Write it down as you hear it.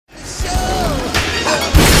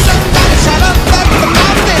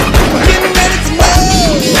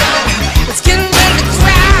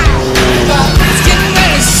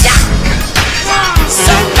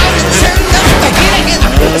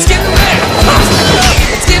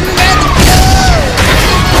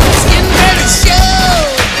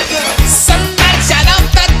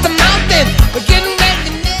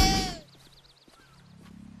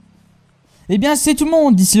Eh bien c'est tout le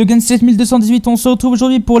monde, ici le Gun 7218, on se retrouve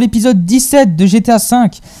aujourd'hui pour l'épisode 17 de GTA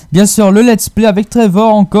 5. Bien sûr le let's play avec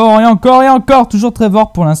Trevor, encore et encore et encore, toujours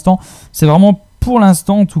Trevor pour l'instant. C'est vraiment pour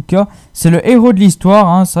l'instant en tout cas, c'est le héros de l'histoire,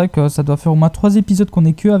 hein. C'est vrai que ça doit faire au moins 3 épisodes qu'on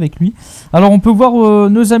est que avec lui. Alors on peut voir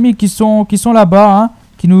nos amis qui sont là-bas, hein,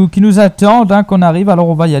 qui nous attendent, hein, qu'on arrive, alors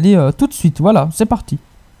on va y aller tout de suite, voilà, c'est parti.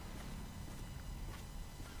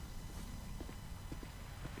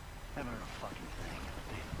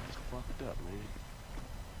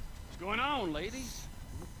 Ladies.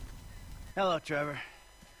 Hello, Trevor.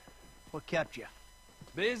 What kept you?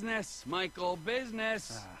 Business, Michael,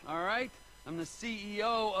 business. All right? I'm the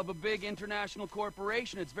CEO of a big international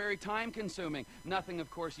corporation. It's very time-consuming. Nothing,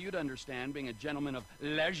 of course, you'd understand, being a gentleman of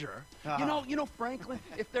leisure. You know, Franklin,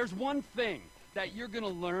 if there's one thing that you're gonna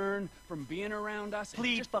learn from being around us...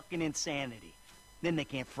 Please fucking insanity. Then they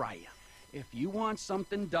can't fry you. If you want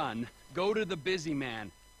something done, go to the busy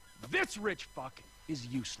man. This rich fuck is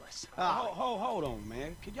useless. Hold on,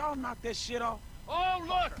 man. Can y'all knock that shit off? Oh,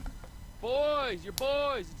 look! Boys, you're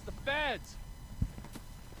boys. It's the feds.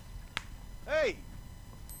 Hey!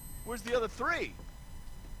 Where's the other 3?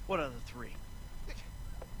 What other 3?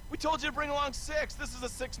 We told you to bring along 6. This is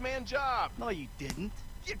a 6-man job. No, you didn't.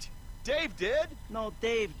 Dave did? No,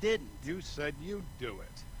 Dave didn't. You said you'd do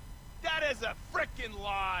it. That is a frickin'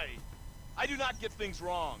 lie. I do not get things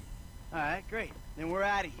wrong. Alright, great. Then we're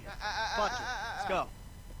out of here. Fuck it. Let's go.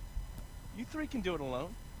 You 3 can do it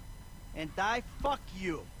alone. And fuck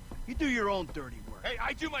you. You do your own dirty work. Hey,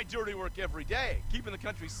 I do my dirty work every day, keeping the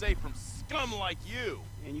country safe from scum like you.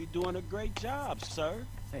 And you're doing a great job, sir.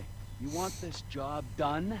 Hey, you want this job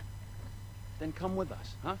done? Then come with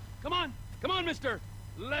us, huh? Come on, Mr.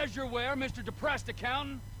 Leisureware, Mr. Depressed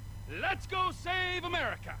Accountant. Let's go save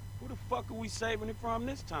America. Who the fuck are we saving it from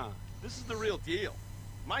this time? This is the real deal.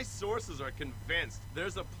 My sources are convinced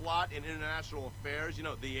there's a plot in international affairs, you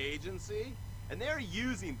know, the agency, and they're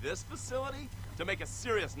using this facility to make a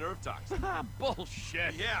serious nerve toxin.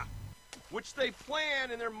 Bullshit. Yeah. Which they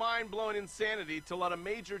plan in their mind-blowing insanity to let a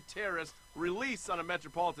major terrorist release on a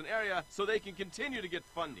metropolitan area so they can continue to get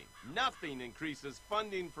funding. Nothing increases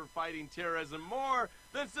funding for fighting terrorism more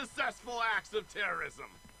than successful acts of terrorism.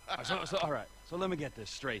 All right, so let me get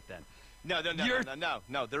this straight then. No,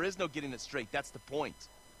 there is no getting it straight. That's the point.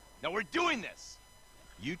 Now we're doing this.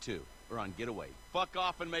 You 2 are on getaway. Fuck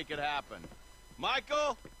off and make it happen.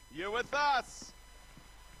 Michael, you're with us.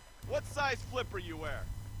 What size flipper you wear?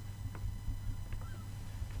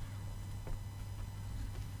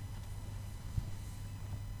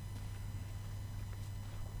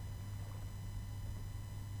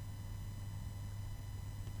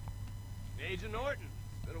 Agent Norton,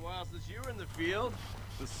 it's been a while since you were in the field.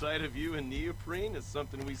 The sight of you in neoprene is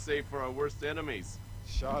something we save for our worst enemies.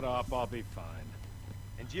 Shut up, I'll be fine.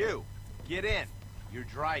 And you, get in. You're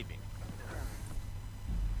driving.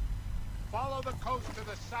 Follow the coast to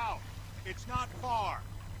the south. It's not far.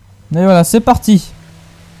 Et voilà, c'est parti.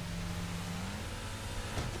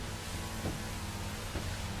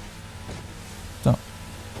 Putain.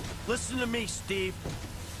 Listen to me, Steve.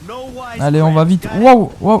 No wise. Allez, on va vite.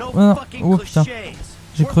 Waouh, waouh. Oh putain.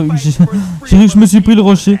 J'ai cru que je me suis pris le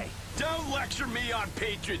rocher. Don't lecture me on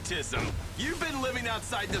patriotism. You've been living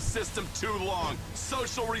outside the system too long.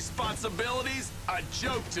 Social responsibilities, a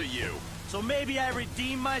joke to you. So maybe I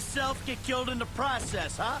redeem myself, get killed in the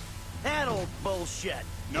process, huh? That old bullshit.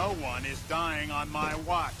 No one is dying on my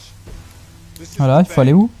watch. This is Voilà, il faut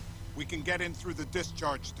aller où? We can get in through the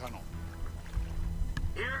discharge tunnel.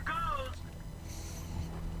 Here goes.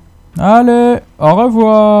 Allez, au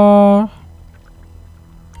revoir.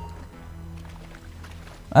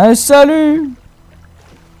 Allez, salut.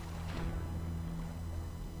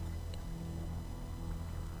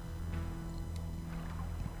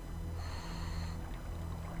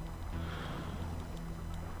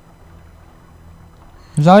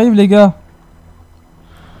 J'arrive les gars.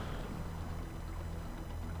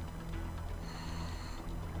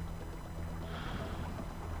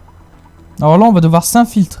 Alors là on va devoir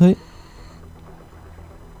s'infiltrer.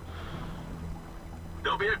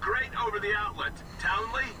 There'll be a grate over the outlet.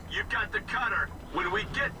 Townley, you've got the cutter. When we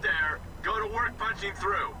get there, go to work punching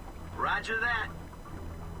through. Roger that.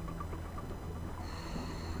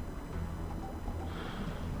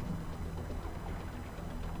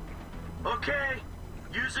 Okay.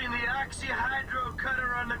 Using the oxyhydro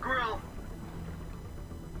cutter on the grill.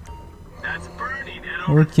 That's burning at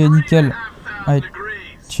over Ok, nickel. 3,500 Allez,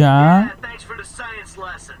 degrees. tiens. Yeah, thanks for the science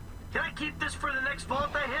lesson. Can I keep this for the next vault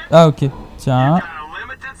I hit? Ah ok, tiens. Got a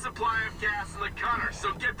limited supply of gas in the cutter,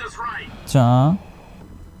 so get this right. Tiens.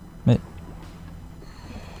 Mais...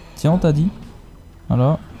 Tiens, on t'a dit.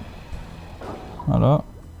 Voilà. Voilà.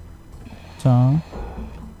 Tiens.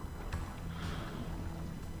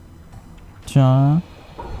 Tiens.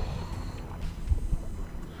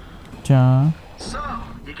 Tiens. So,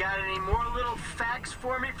 you got any more little facts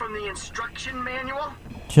for me from the instruction manual?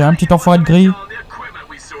 Tiens, un petit enfoiré de gris.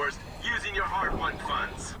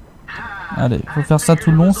 Allez, faut faire ça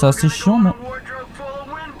tout le long, c'est assez chiant, mais...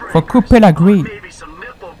 Faut couper la grille.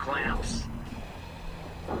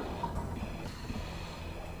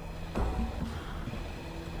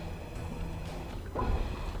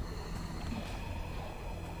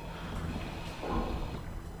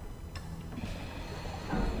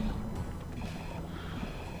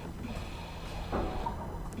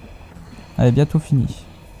 Allez, bientôt fini.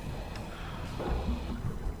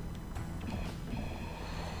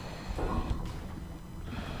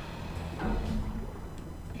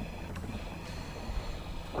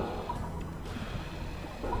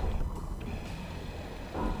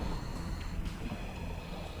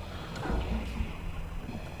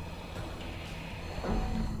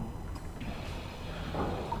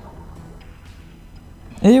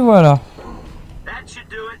 Et voilà. That should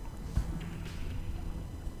do it.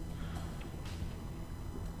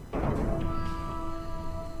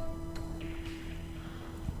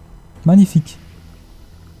 Magnifique.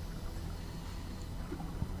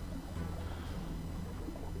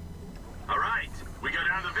 All right, we go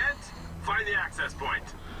down the vent, find the access point.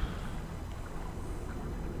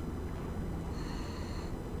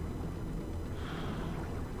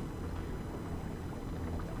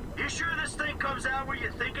 You sure this thing comes out where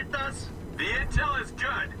you think it does? The intel is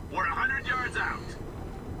good. We're 100 yards out.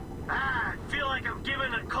 Ah, I feel like I'm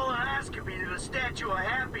giving a colonoscopy to the Statue of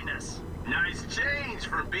Happiness. Nice change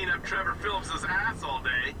from beating up Trevor Phillips's ass all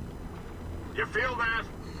day. You feel that?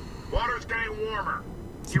 Water's getting warmer.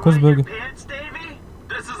 C'est quoi ce bug? Pants, Davey?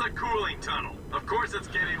 This is a cooling tunnel. Of course it's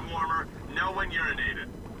getting warmer. No one urinated.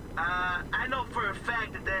 I know for a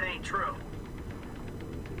fact that that ain't true.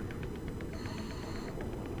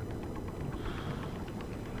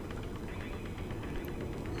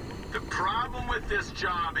 The problem with this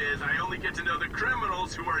job is I only get to know the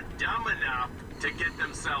criminals who are dumb enough to get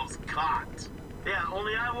themselves caught. Yeah,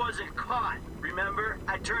 only I wasn't caught. Remember?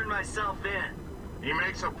 I turned myself in. He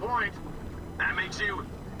makes a point. That makes you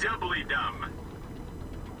doubly dumb.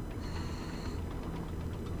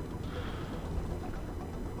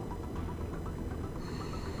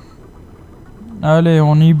 Allez,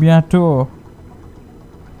 on y est bientôt.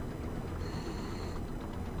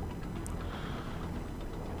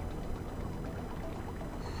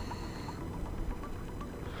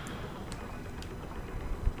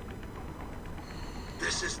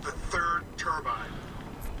 This is the third turbine.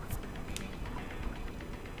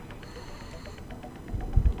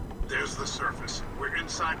 There's the surface. We're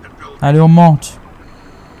inside the building. Allez, on monte.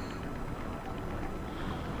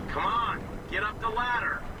 Come on, get up the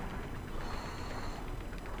ladder.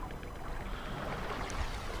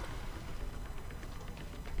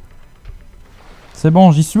 C'est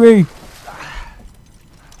bon, j'y suis.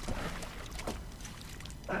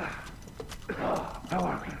 How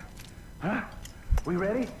are we? Huh? We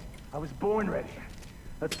ready? I was born ready.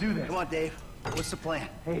 Let's do this. Come on, Dave. What's the plan?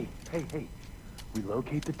 Hey. We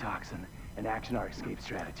locate the toxin and action our escape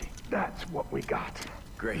strategy. That's what we got.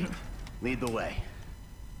 Great. Lead the way.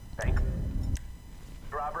 Thanks.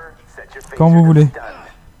 Robber, set your face. Quand vous voulez.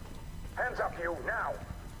 Hands up, you, now.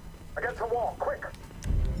 Against the wall, quick.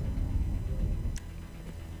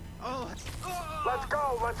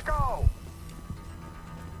 Let's go.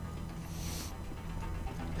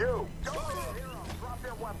 You, go ahead, hero. Drop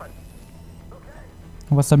your weapon.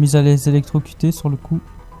 On va s'amuser à les électrocuter sur le coup.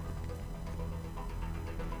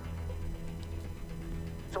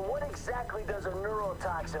 So what exactly does a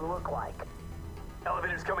neurotoxin look like?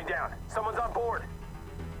 Elevator's coming down. Someone's on board.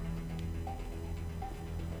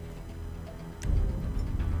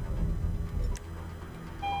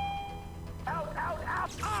 Out!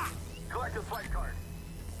 Ah! Collect the flight card.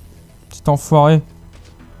 Petit enfoiré.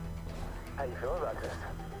 How you feeling about this?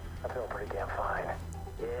 I feel pretty damn fine.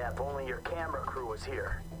 Yeah, if only your camera crew was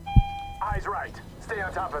here. Eyes right. Stay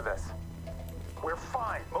on top of this. We're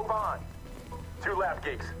fine. Move on. 2 lab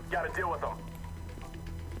geeks. Gotta deal with them.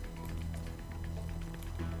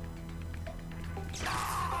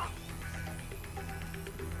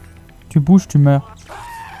 Tu bouges, tu meurs.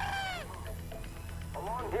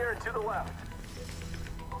 Along here and to the left.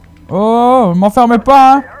 Oh, m'enfermez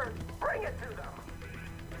pas, hein. There. Bring it to them.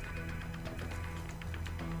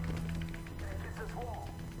 It's this wall.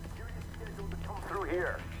 Security's scheduled to come through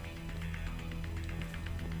here.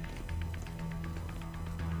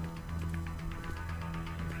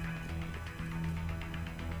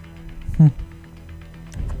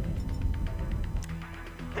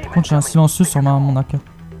 Par contre, j'ai un silencieux sur mon AK. I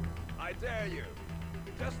dare you.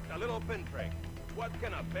 Just a little pinprick. What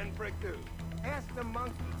can a pinprick do? Ask the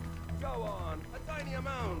monkey. Go on. A tiny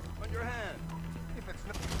amount on your hand. If it's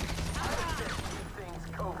not... Things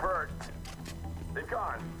covert. They've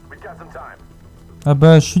gone. We've got some time. Ah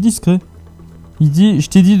bah, je suis discret. Il dit, je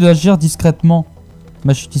t'ai dit d'agir discrètement.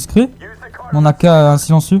 Bah, je suis discret. Mon AK a un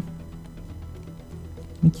silencieux.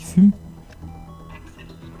 Mais qui fume.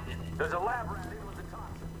 There's a lab rat in with the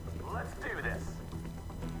toxin. Let's do this.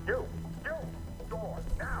 You, door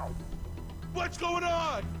now. What's going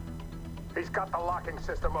on? He's got the locking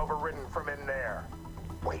system overridden from in there.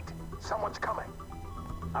 Wait, someone's coming.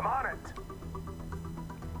 I'm on it.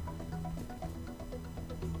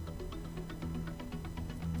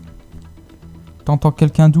 T'entends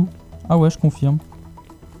quelqu'un d'où? Ah ouais, je confirme.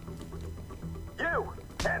 You,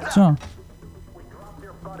 hands up. Tiens. We dropped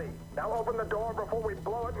your buddy. Now open the door before we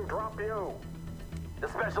blow it and drop you. The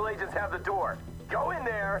special agents have the door. Go in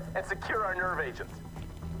there and secure our nerve agents.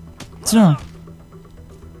 Tiens.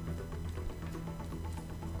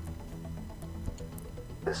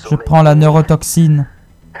 Je prends la neurotoxine.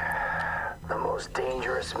 The most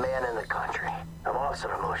dangerous man in the country. I'm also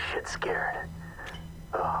the most shit scared.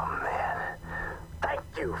 Oh man. Thank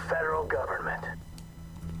you, federal government.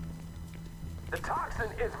 The toxin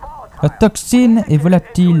is volatile. La toxine est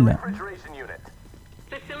volatile.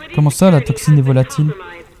 Comment ça, la toxine est volatile?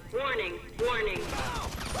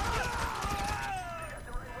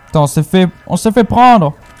 Attends, on s'est fait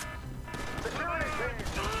prendre.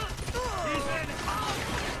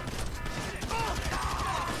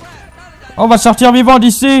 On va sortir vivant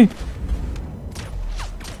d'ici.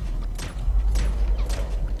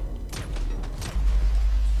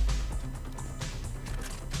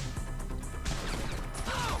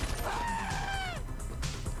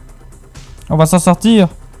 On va s'en sortir.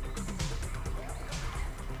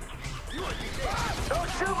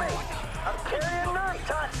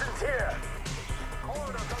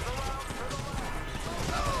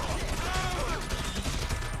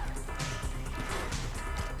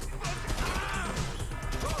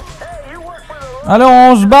 Alors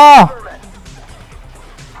on se bat.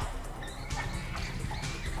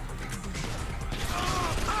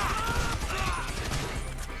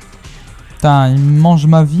 Putain, il mange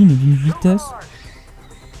ma vie mais d'une vitesse.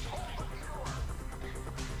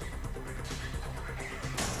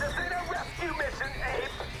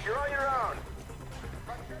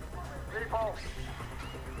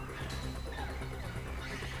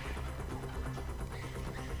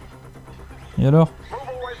 Et alors?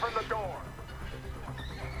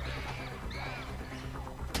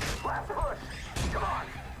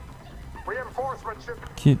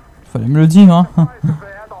 Ok, fallait me le dire, hein.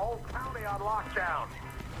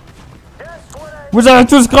 Vous allez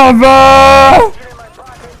tous crever!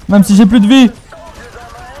 Même si j'ai plus de vie.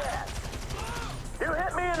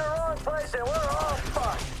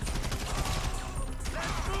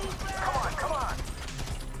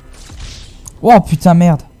 Oh putain,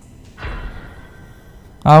 merde.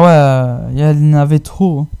 Ah ouais, il y en avait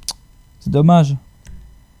trop. C'est dommage.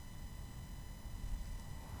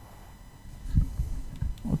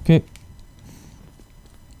 Ok.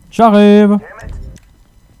 J'arrive.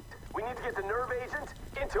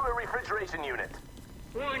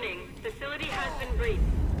 Warning, facility has been breached.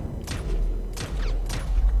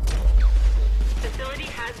 Facility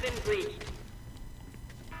has been breached.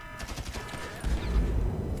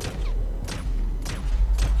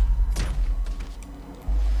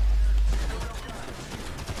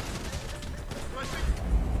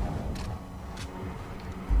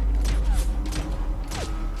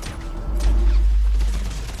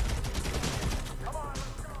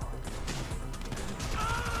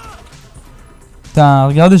 Putain,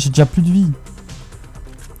 regardez, j'ai déjà plus de vie.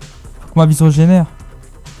 Faut que ma vie se régénère.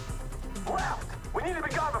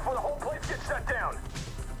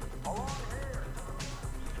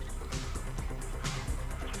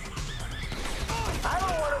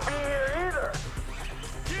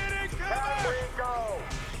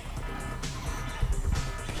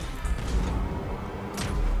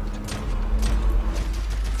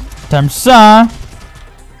 T'aimes ça, hein?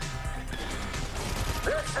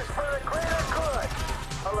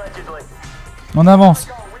 On avance.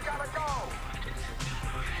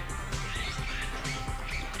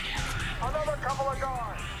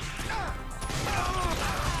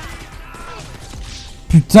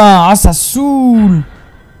 Putain, ah ça saoule.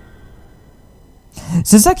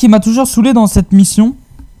 C'est ça qui m'a toujours saoulé dans cette mission.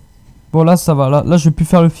 Bon là ça va, là je vais plus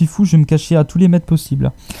faire le fifou, je vais me cacher à tous les mètres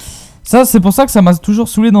possibles. Ça c'est pour ça que ça m'a toujours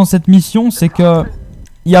saoulé dans cette mission, c'est que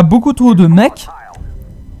il y a beaucoup trop de mecs.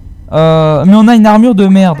 Mais on a une armure de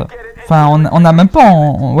merde. Enfin, on a même pas...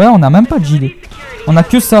 Ouais, on a même pas de gilet. On a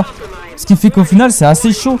que ça. Ce qui fait qu'au final, c'est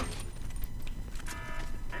assez chaud.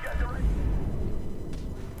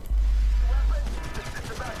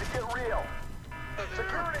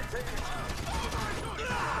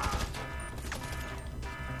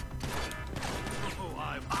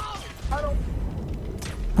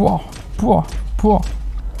 Pouah.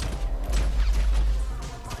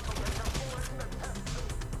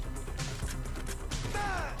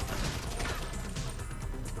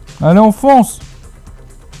 Allez, on fonce.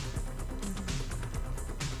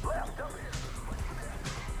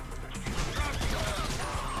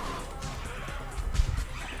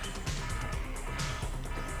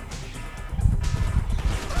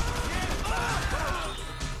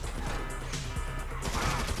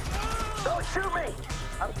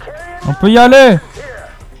 On peut y aller.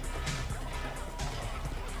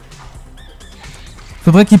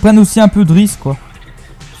 Faudrait qu'ils prennent aussi un peu de risque, quoi.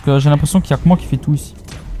 Parce que j'ai l'impression qu'il y a que moi qui fais tout ici.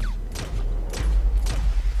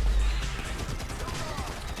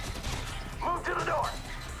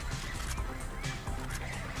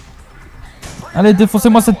 Allez,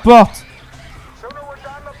 défoncez-moi cette porte.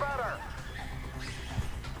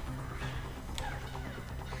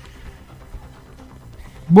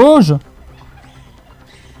 Bouge.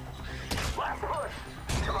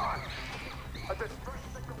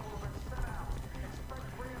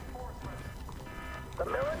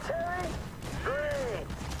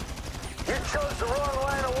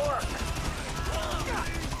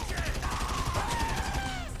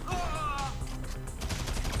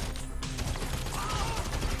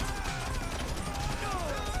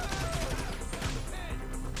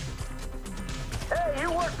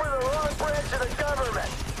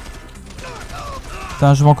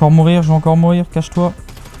 Putain, je vais encore mourir, cache-toi.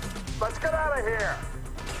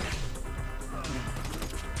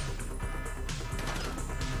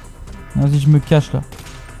 Vas-y, je me cache là.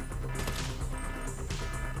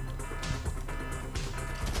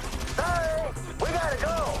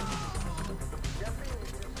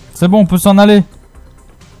 C'est bon, on peut s'en aller.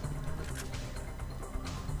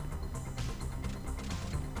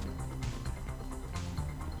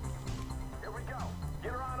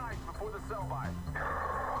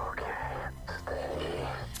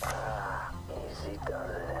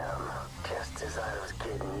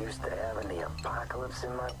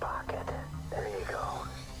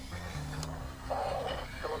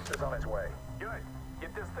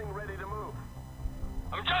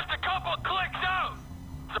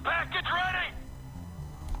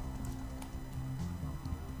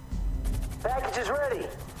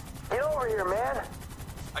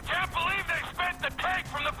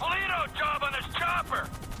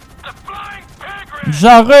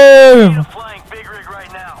 J'arrive.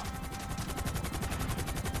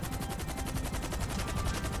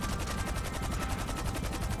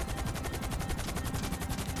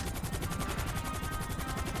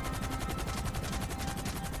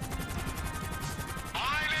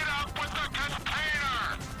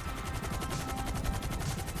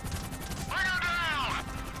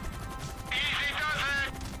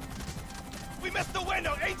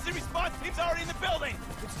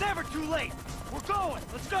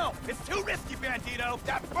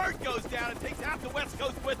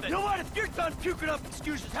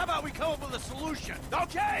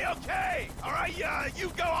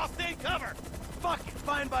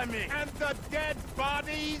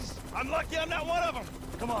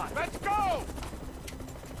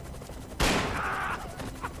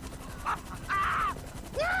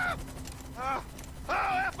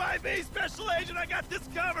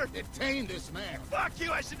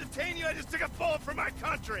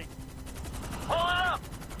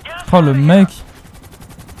 Oh le mec.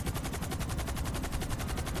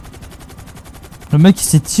 Le mec il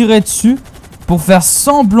s'est tiré dessus pour faire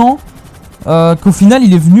semblant qu'au final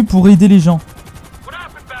il est venu pour aider les gens.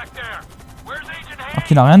 Alors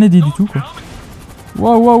qu'il a rien aidé du tout quoi.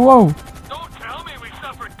 Waouh.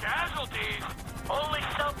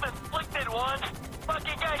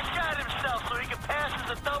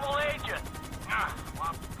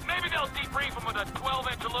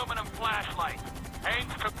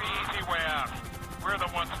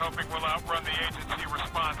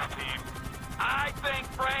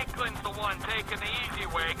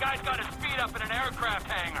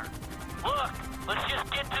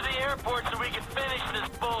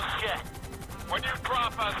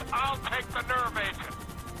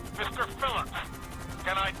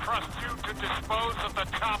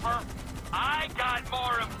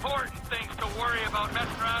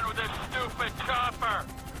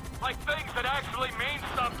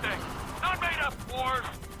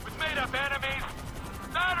 made up enemies.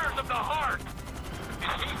 Matters of the heart.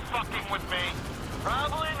 Is he fucking with me?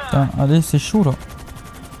 Probably not. Putain, allez, c'est chaud là.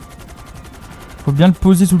 Faut bien le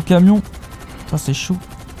poser sous le camion. Ça c'est chaud.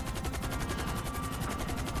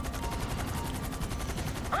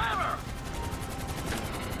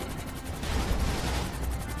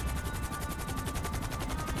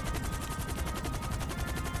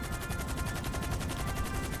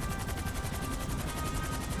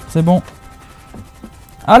 C'est bon.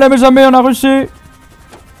 Allez mes amis, on a réussi.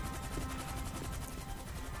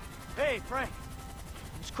 Hey, Frank.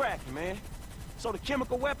 It's cracking, man. So the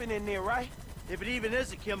chemical weapon in there, right? If it even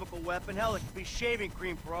is a chemical weapon, hell, it could be shaving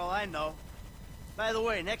cream for all I know. By the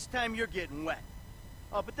way, next time you're getting wet.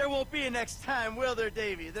 Oh, but there won't be a next time, will there,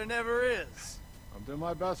 Davey? There never is. I'm doing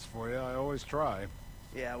my best for you. I always try.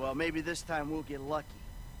 Yeah, well, maybe this time we'll get lucky.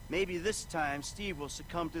 Maybe this time Steve will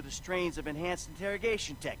succumb to the strains of enhanced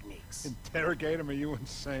interrogation techniques. Interrogate him? Are you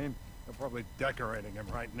insane? They're probably decorating him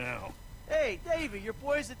right now. Hey, Davey, your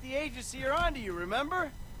boys at the agency are onto you,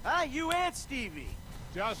 remember? Huh? You and Stevie.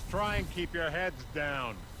 Just try and keep your heads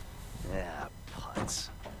down. Yeah, putz.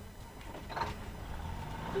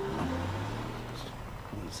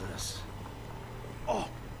 Who's this? Oh,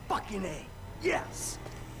 fucking A. Yes!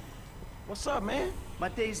 What's up, man? My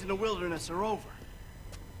days in the wilderness are over.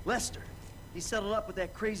 Lester, he settled up with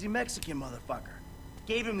that crazy Mexican motherfucker.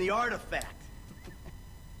 Gave him the artifact.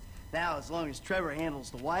 Now, as long as Trevor handles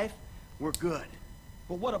the wife, we're good.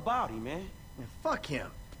 But what about him, man? And fuck him.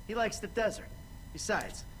 He likes the desert.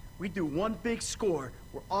 Besides, we do one big score,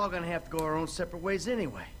 we're all gonna have to go our own separate ways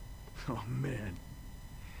anyway. Oh, man.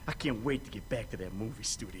 I can't wait to get back to that movie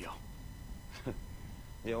studio.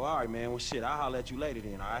 Yo, all right, man. Well, shit, I'll holler at you later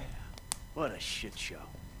then, all right? What a shit show.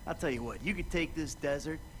 I'll tell you what, you could take this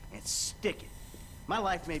desert and stick it. My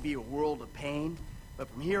life may be a world of pain, but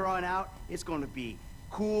from here on out, it's going to be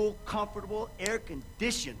cool, comfortable,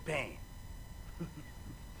 air-conditioned pain.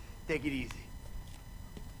 Take it easy.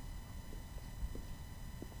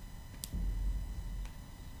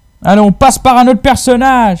 Allez, on passe par un autre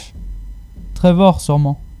personnage. Trevor,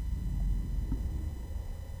 sûrement.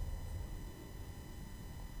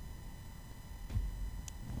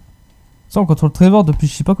 Ça, on contrôle Trevor depuis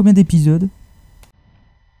je sais pas combien d'épisodes.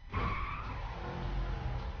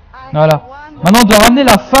 Voilà. Maintenant, on doit ramener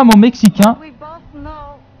la femme au Mexicain. We both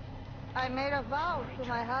know I made a vow to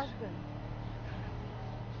my husband.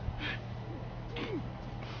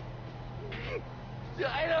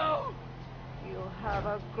 I know. You have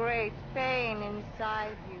a great pain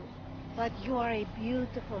inside you, but you are a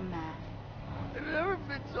beautiful man. I've never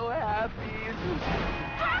been so happy and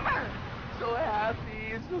so, so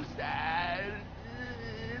happy and so sad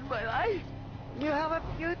in my life. You have a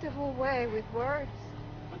beautiful way with words.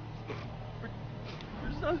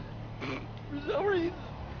 For some reason,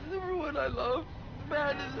 everyone I love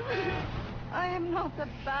abandons me. I am not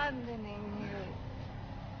abandoning you.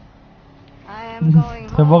 I am going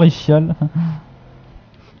Trevor, home. il chiale.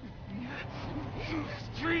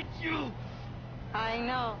 Treat you. I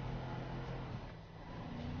know.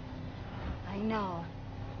 I know.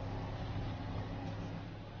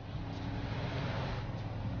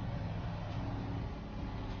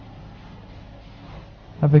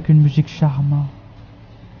 Avec une musique charmante.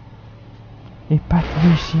 Et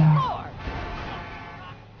Patricia.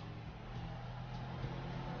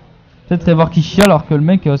 Peut-être Trevor qui chiale alors que le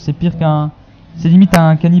mec c'est pire qu'un... C'est limite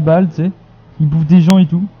un cannibale, tu sais. Il bouffe des gens et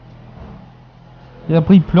tout. Et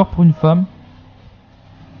après il pleure pour une femme.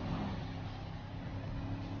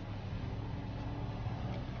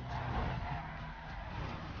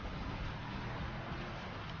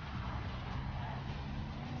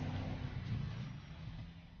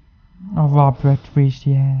 Au revoir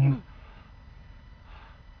Patricia.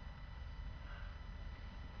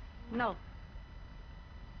 No.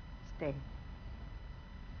 Stay.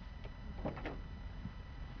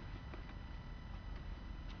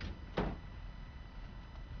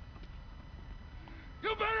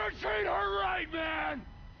 You better treat her right, man!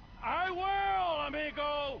 I will,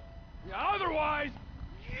 amigo! Otherwise,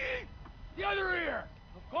 yeet, the other ear!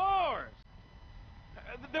 Of course!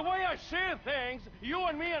 The way I see things, you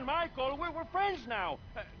and me and Michael, we're friends now.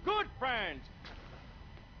 Good friends.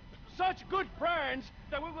 Such good friends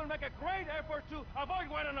that we will make a great effort to avoid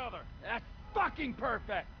one another. That's fucking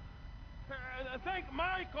perfect. Thank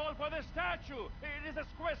Michael for the statue. It is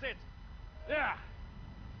exquisite. Yeah.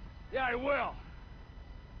 Yeah, I will.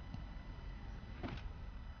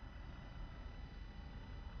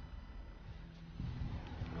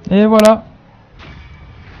 Et voilà.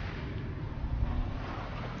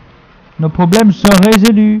 Nos problèmes sont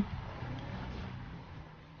résolus.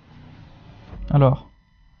 Alors.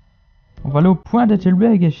 On va aller au point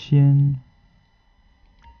d'interrogation.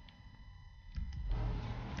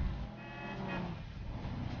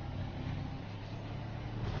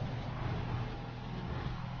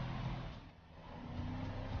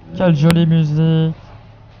 Quelle jolie musique.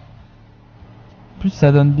 En plus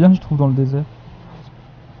ça donne bien je trouve dans le désert.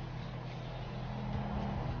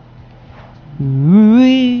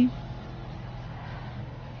 Oui.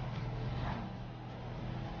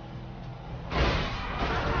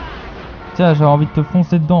 Tiens, j'avais envie de te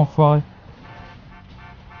foncer dedans, enfoiré.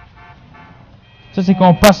 Ça c'est quand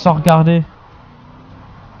on passe sans regarder.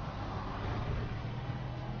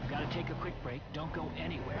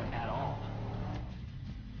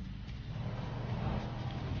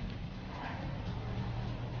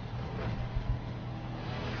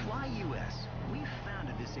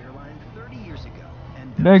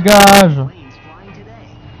 Dégage.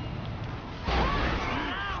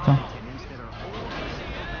 Putain.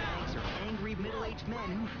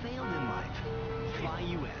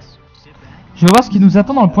 Je vais voir ce qui nous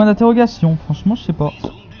attend dans le point d'interrogation. Franchement, je sais pas.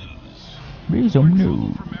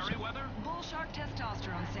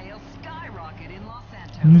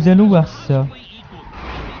 Nous allons voir ça.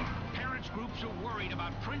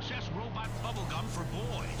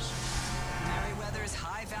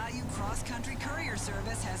 Cross-country courier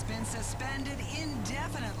service has been suspended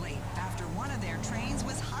indefinitely after one of their trains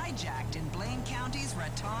was hijacked in Blaine County's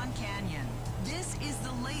Raton Canyon. This is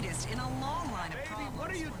the latest in a long line of problems. What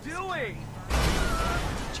are you doing?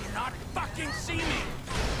 Do you not fucking see me?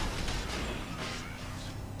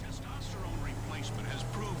 Testosterone replacement has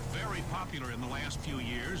proved very popular in the last few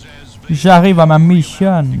years as j'arrive à ma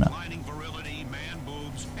mission. declining virility, man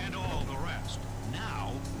boobs, and all the rest.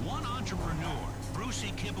 Now, one entrepreneur,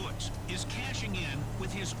 Brucey Kibbutz, is cashing in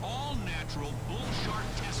with his all-natural bull shark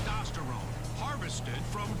testosterone, harvested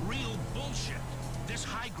from real bullshit. This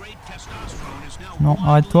high-grade testosterone is now Non,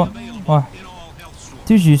 arrête-toi. Ouais. in all health stores.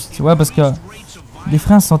 C'est juste. Ouais, parce que les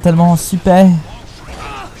freins sont tellement super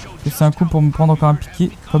que c'est un coup pour me prendre encore un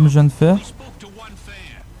piqué, comme je viens de faire.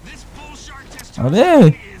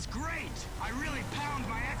 Allez!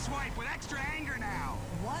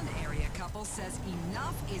 One area couple says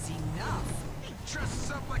enough is enough.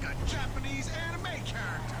 Dresses up like a Japanese anime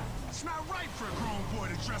character. It's not right for a grown boy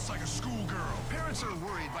to dress like a schoolgirl. Parents are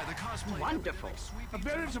worried by the cosplay. Wonderful. A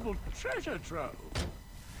veritable treasure trove.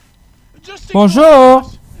 Just Bonjour!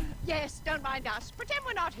 Yes, don't mind us. Pretend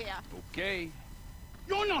we're not here. Okay.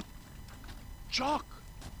 You're not Jock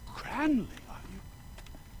Cranley, are you?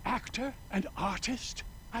 Actor and artist?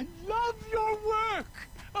 I love your work.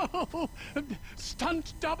 Oh,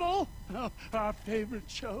 stunt double. Oh, our favorite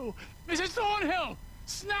show. Mrs. Thornhill,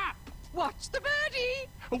 snap. Watch the birdie.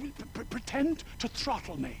 Oh, pretend to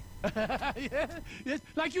throttle me. Yes,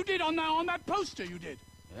 like you did on that poster you did.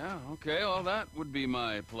 Yeah, okay, well, that would be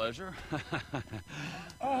my pleasure.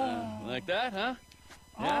 Like that, huh?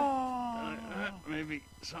 Yeah? Maybe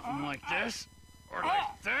something like this? Or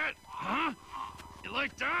like that? Huh? You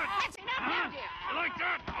like that? That's enough now, dear. You like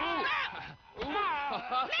that?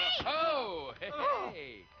 Oh!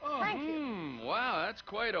 Hey! Thank you. Wow, that's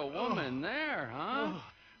quite a woman there, huh? Oh,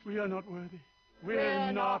 we are not worthy.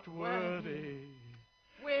 We're not worthy.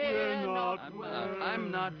 We're not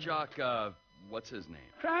I'm not Jock, what's his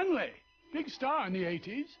name? Cranley, big star in the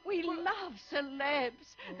 80s. We love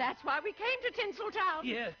celebs. That's why we came to Tinseltown.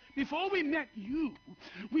 Yeah, before we met you,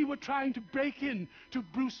 we were trying to break in to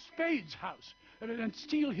Bruce Spade's house and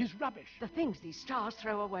steal his rubbish. The things these stars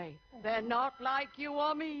throw away, they're not like you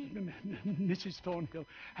or me. Mrs. Thornhill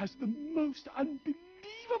has the most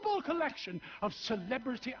unbelievable collection of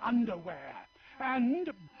celebrity underwear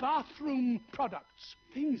and bathroom products.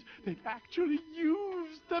 Things they've actually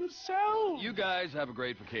used themselves. You guys have a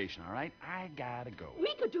great vacation, all right? I gotta go.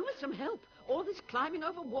 We could do with some help. All this climbing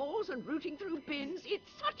over walls and rooting through bins,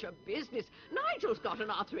 it's such a business. Nigel's got an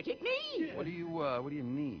arthritic knee. What do you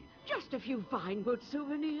need? Just a few Vinewood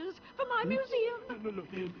souvenirs for my museum.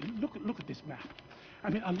 Look at this map. I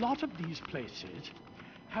mean, a lot of these places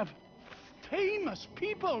have famous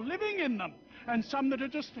people living in them, and some that are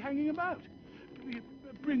just hanging about.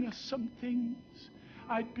 Bring us some things.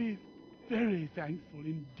 I'd be very thankful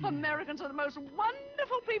indeed. Americans are the most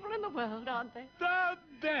wonderful people in the world, aren't they? The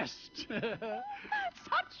best.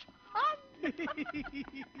 Such fun.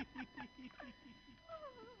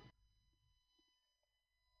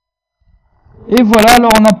 Et voilà,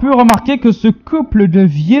 alors on a pu remarquer que ce couple de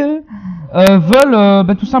vieux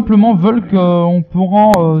veulent, tout simplement veulent qu'on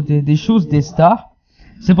rend des choses des stars.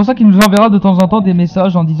 C'est pour ça qu'il nous enverra de temps en temps des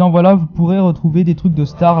messages en disant voilà, vous pourrez retrouver des trucs de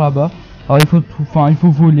stars là-bas. Alors il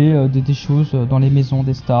faut voler des choses dans les maisons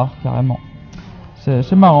des stars, carrément.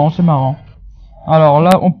 C'est marrant, c'est marrant. Alors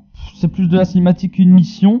là, c'est plus de la cinématique qu'une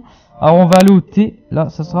mission. Alors on va aller au thé. Là,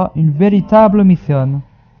 ça sera une véritable mission.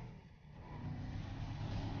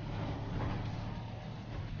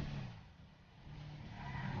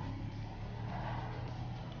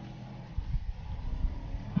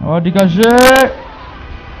 Oh, dégagez!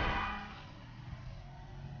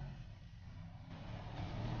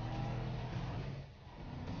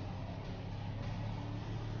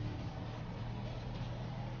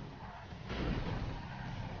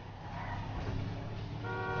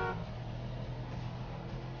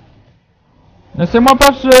 Laissez-moi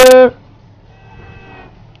passer!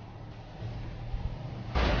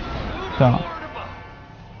 Putain.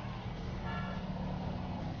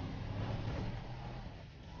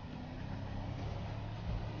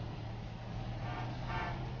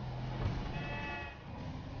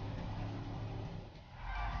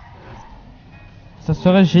 Ça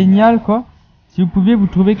serait génial, quoi, si vous pouviez vous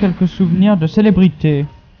trouver quelques souvenirs de célébrités.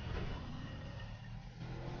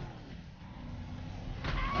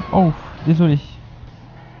 Oh, désolé.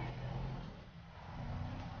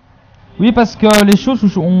 Oui, parce que les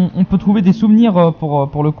choses où on peut trouver des souvenirs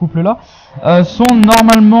pour le couple là sont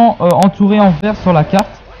normalement entourées en vert sur la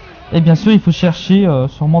carte. Et bien sûr, il faut chercher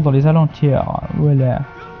sûrement dans les alentours. Voilà.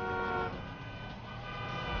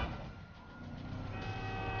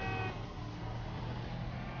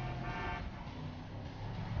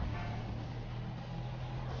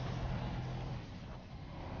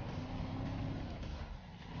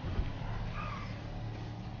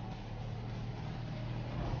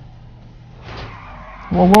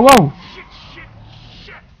 Wow, wow, wow.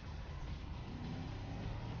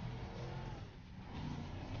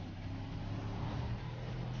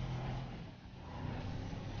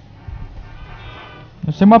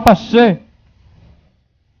 Laissez-moi passer.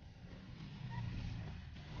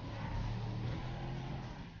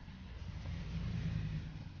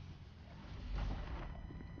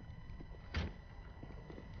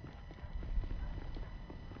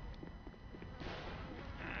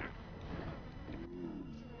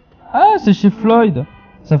 Ah, c'est chez Floyd.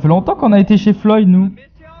 Ça fait longtemps qu'on a été chez Floyd, nous.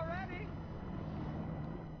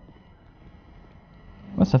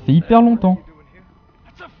 Ouais, ça fait hyper longtemps.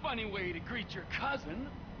 That's a funny way to greet your cousin.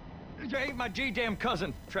 You ain't my G-damn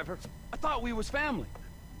cousin, Trevor. I thought we was family.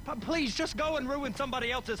 But please, just go and ruin somebody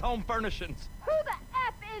else's home furnishings. Who the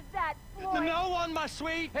F is that, Floyd? No one, my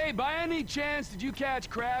sweet. Hey, by any chance, did you catch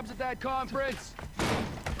crabs at that conference?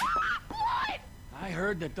 Floyd! I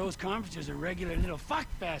heard that those conferences are regular little fuck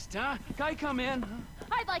fest, huh? Can I come in?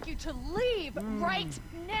 I'd like you to leave right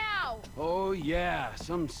now. Oh, yeah.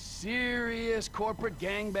 Some serious corporate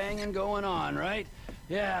gangbanging going on, right?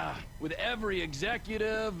 Yeah, with every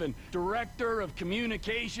executive and director of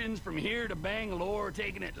communications from here to Bangalore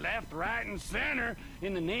taking it left, right, and center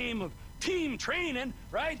in the name of team training,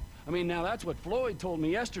 right? I mean, now that's what Floyd told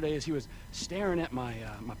me yesterday as he was staring at my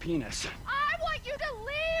penis. I want you to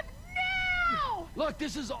leave now! Look,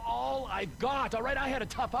 this is all I've got, all right? I had a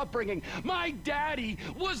tough upbringing. My daddy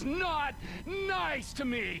was not nice to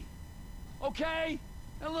me, okay?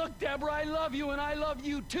 And look, Deborah, I love you, and I love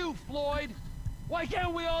you too, Floyd. Why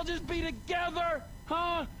can't we all just be together,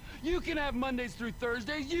 huh? You can have Mondays through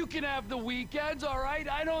Thursdays, you can have the weekends, all right?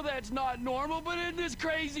 I know that's not normal, but in this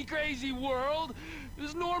crazy, crazy world,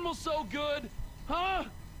 is normal so good, huh?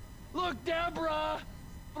 Look, Deborah,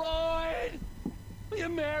 Floyd, will you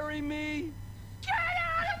marry me? Get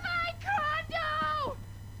out of my condo!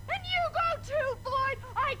 And you go too, Floyd!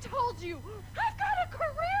 I told you! I've got a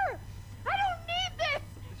career! I don't need this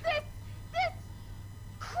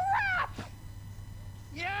crap!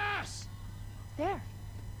 Yes! There.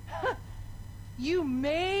 You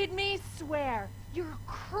made me swear. You're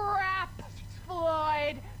crap,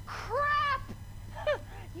 Floyd. Crap!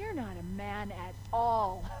 You're not a man at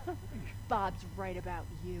all. Bob's right about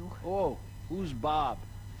you. Oh, who's Bob?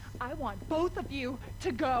 I want both of you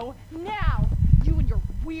to go now. You and your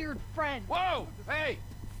weird friend. Whoa! Hey!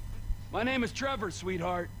 My name is Trevor,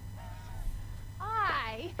 sweetheart.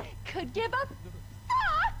 I could give a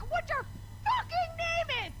fuck what your fucking name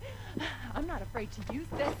is! I'm not afraid to use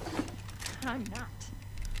this. I'm not.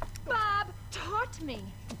 Bob taught me.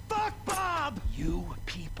 Fuck Bob! You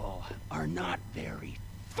people are not very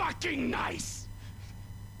fucking nice!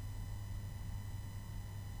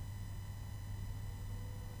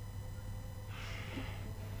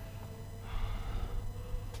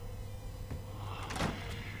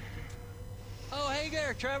 Oh, hey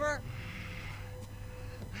there, Trevor.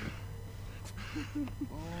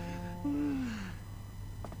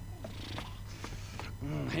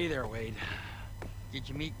 Hey there, Wade. Did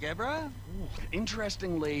you meet Deborah?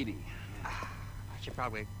 Interesting lady. should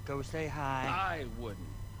probably go say hi. I wouldn't.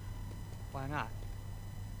 Why not?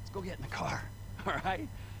 Let's go get in the car, all right?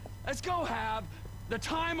 Let's go have the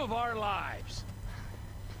time of our lives.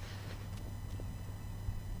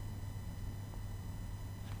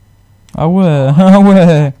 Ah ouais, ah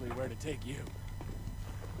ouais.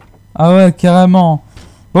 Ah ouais, carrément.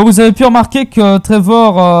 Bon, vous avez pu remarquer que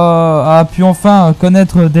Trevor a pu enfin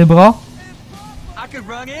connaître Debra.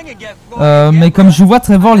 Mais comme je vois,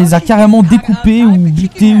 Trevor les a carrément découpés ou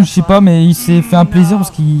butés ou je sais pas, mais il s'est fait un plaisir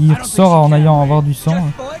parce qu'il ressort en ayant avoir du sang.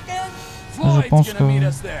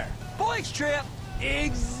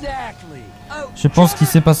 Je pense qu'il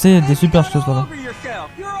s'est passé des super choses là-bas.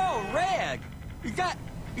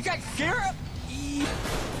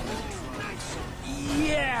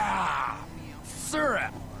 Yeah!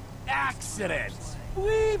 Syrup! Accidents!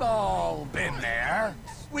 We've all been there.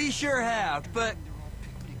 We sure have, but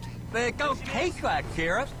it don't taste like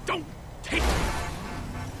syrup. Don't taste me!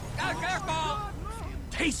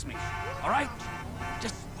 Taste me, alright?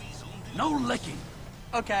 Just no licking.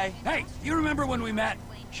 Okay. Hey, you remember when we met?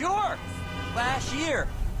 Sure! Last year.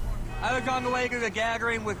 I was on the way to the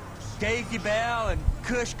gathering with Daisy Bell and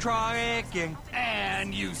Kush Chronic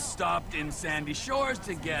and you stopped in Sandy Shores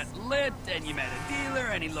to get lit, and you met a dealer,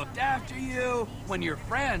 and he looked after you when your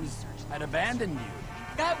friends had abandoned you.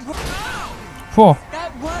 That was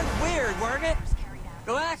weird, weren't it?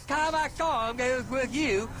 The last time I saw him, it was with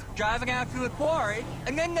you, driving out to the quarry,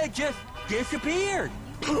 and then they just disappeared.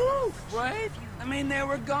 Poof, right? I mean, they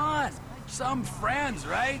were gone. Some friends,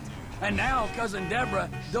 right? And now Cousin Deborah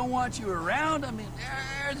don't want you around. I mean,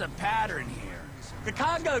 there's a pattern here. The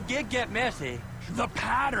Congo did get messy. The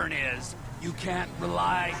pattern is you can't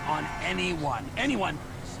rely on anyone. Anyone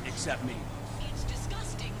except me.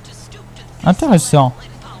 Intéressant.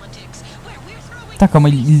 Putain, comment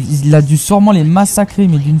il a dû sûrement les massacrer,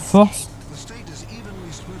 mais d'une force.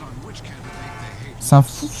 C'est un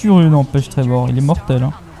fou furieux, n'empêche Trevor. Il est mortel,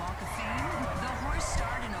 hein.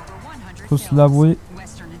 Faut se l'avouer.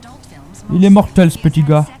 Il est mortel, ce petit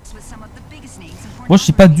gars. Moi, je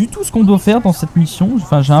sais pas du tout ce qu'on doit faire dans cette mission.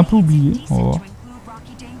 Enfin, j'ai un peu oublié. On va voir.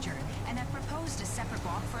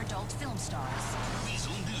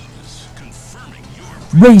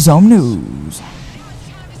 Raison News.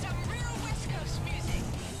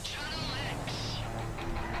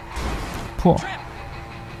 Pouah.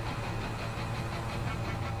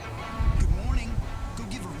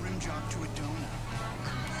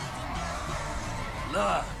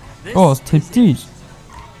 Oh, striptease.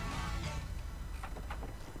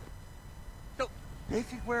 So, this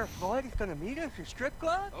is where Floyd is gonna meet us, a strip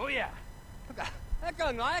club? Oh, yeah. That's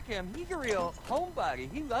unlike him. He's a real homebody.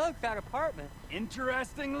 He loves that apartment.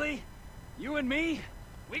 Interestingly, you and me,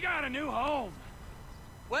 we got a new home.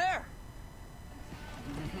 Where?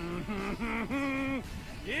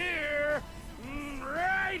 Here.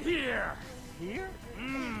 Right here. Here?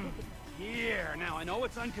 Here. Now, I know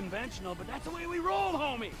it's unconventional, but that's the way we roll,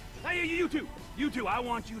 homie. Hey, you two, I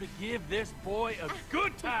want you to give this boy a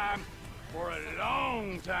good time for a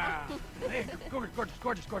long time. Hey,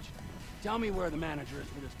 gorgeous. Tell me where the manager is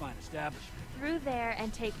for this fine establishment. Through there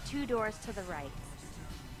and take 2 doors to the right.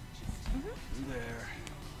 Through there.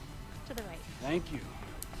 To the right. Thank you.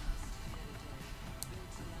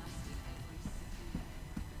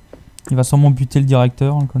 Il va sûrement buter le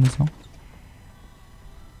directeur en le connaissant.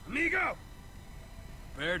 Amigo!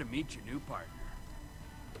 Prepare to meet your new partner.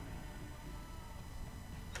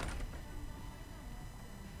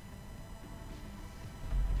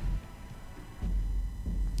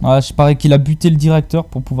 Ah, je parie qu'il a buté le directeur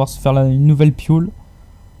pour pouvoir se faire une nouvelle piole.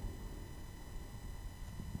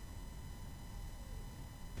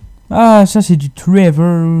 Ah, ça c'est du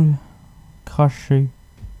Trevor craché.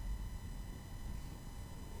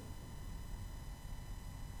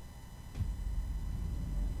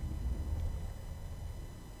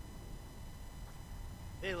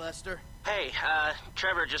 Hey, Lester. Hey,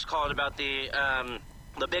 Trevor just called about the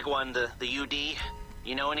big one, the UD.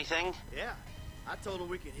 You know anything? Yeah, I told her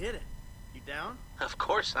we could hit it. You down? Of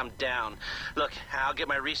course I'm down. Look, I'll get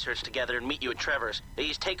my research together and meet you at Trevor's.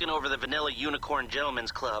 He's taken over the Vanilla Unicorn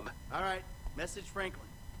Gentlemen's Club. All right, message Franklin.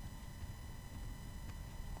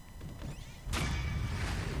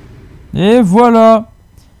 Et voilà.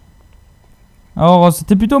 Alors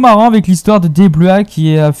c'était plutôt marrant avec l'histoire de Debra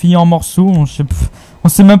qui est fini en morceaux. On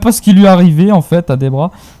sait même pas ce qui lui est arrivé en fait à Debra.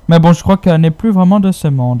 Mais bon, je crois qu'elle n'est plus vraiment de ce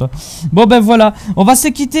monde. Bon ben voilà, on va se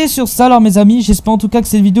quitter sur ça alors mes amis. J'espère en tout cas que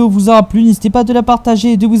cette vidéo vous aura plu. N'hésitez pas de la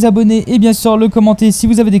partager, de vous abonner et bien sûr le commenter si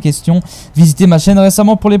vous avez des questions. Visitez ma chaîne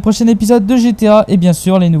récemment pour les prochains épisodes de GTA et bien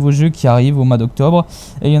sûr les nouveaux jeux qui arrivent au mois d'octobre.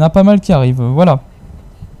 Et il y en a pas mal qui arrivent, voilà.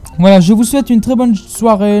 Voilà, je vous souhaite une très bonne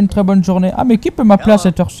soirée, une très bonne journée. Ah, mais qui peut m'appeler à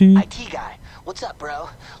cette heure-ci? IT guy, what's up, bro?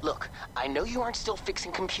 Look, I know you aren't still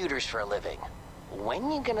fixing computers for a living.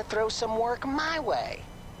 When you gonna throw some work my way?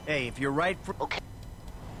 Hey, if you're right for... Okay.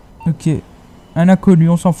 Ok. Un inconnu,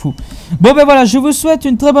 on s'en fout. Bon ben voilà, je vous souhaite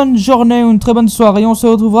une très bonne journée, une très bonne soirée. On se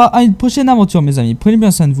retrouvera à une prochaine aventure, mes amis. Prenez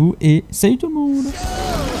bien soin de vous et salut tout le monde.